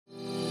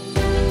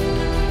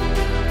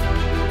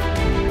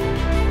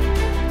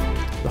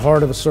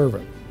heart of a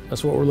servant.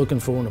 That's what we're looking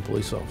for in a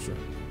police officer.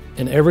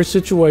 In every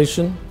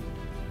situation,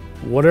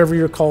 whatever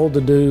you're called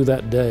to do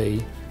that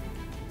day,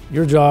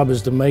 your job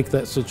is to make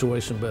that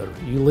situation better.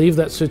 You leave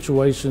that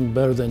situation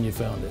better than you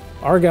found it.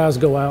 Our guys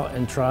go out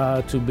and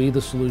try to be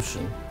the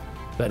solution.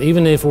 That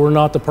even if we're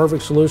not the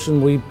perfect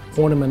solution, we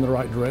point them in the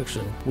right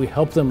direction. We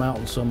help them out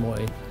in some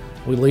way.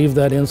 We leave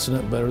that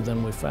incident better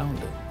than we found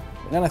it.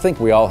 And I think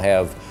we all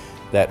have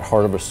that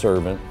heart of a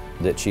servant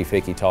that Chief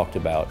Hickey talked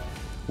about.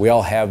 We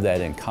all have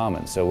that in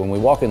common. So when we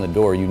walk in the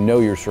door, you know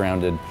you're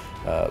surrounded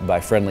by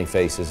friendly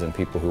faces and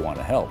people who want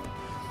to help.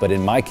 But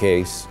in my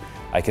case,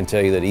 I can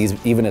tell you that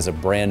even as a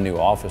brand new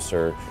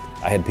officer,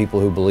 I had people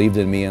who believed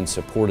in me and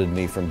supported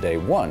me from day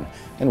one.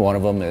 And one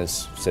of them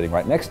is sitting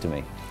right next to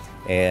me.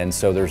 And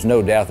so there's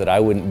no doubt that I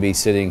wouldn't be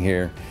sitting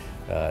here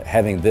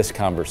having this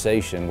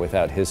conversation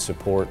without his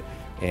support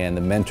and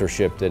the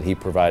mentorship that he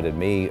provided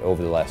me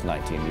over the last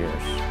 19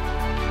 years.